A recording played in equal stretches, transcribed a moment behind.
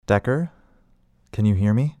Decker, can you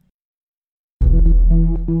hear me?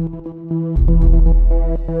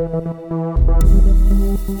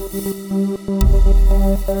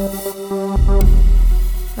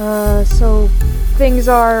 So things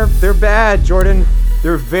are... They're bad, Jordan.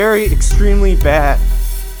 They're very, extremely bad.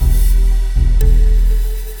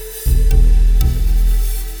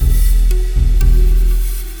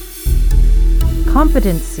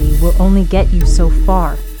 Competency will only get you so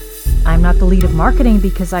far. I'm not the lead of marketing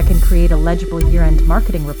because I can create a legible year-end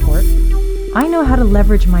marketing report. I know how to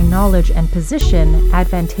leverage my knowledge and position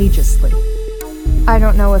advantageously. I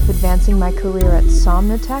don't know if advancing my career at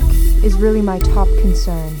Somnatech is really my top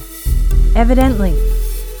concern. Evidently.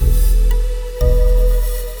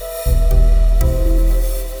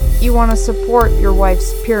 You want to support your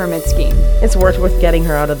wife's pyramid scheme. It's worth getting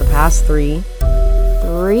her out of the past 3.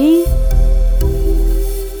 3?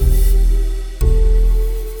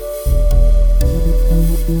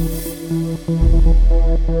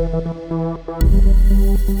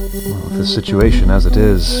 Well, with the situation as it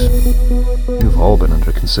is, you've all been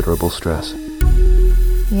under considerable stress.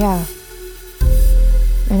 Yeah.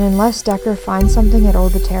 And unless Decker finds something at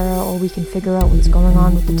Orbiterra or we can figure out what's going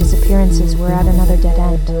on with the disappearances, we're at another dead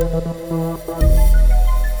end.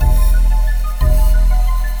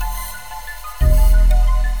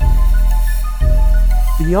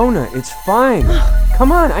 Fiona, it's fine.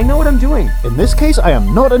 Come on, I know what I'm doing. In this case, I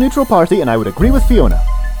am not a neutral party, and I would agree with Fiona.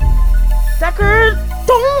 Decker,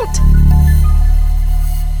 don't!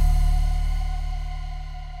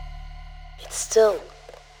 It's still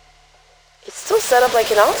set up like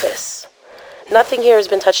an office. Nothing here has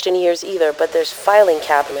been touched in years either, but there's filing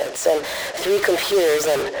cabinets and 3 computers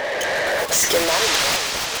and schematics.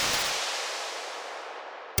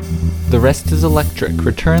 The Rest is Electric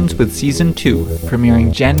returns with Season 2,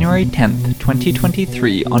 premiering January 10th,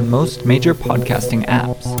 2023 on most major podcasting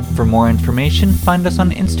apps. For more information, find us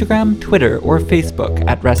on Instagram, Twitter, or Facebook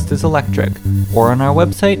at Rest is Electric, or on our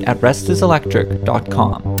website at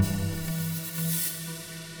restiselectric.com.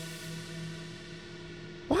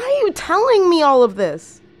 Why are you telling me all of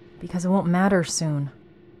this? Because it won't matter soon.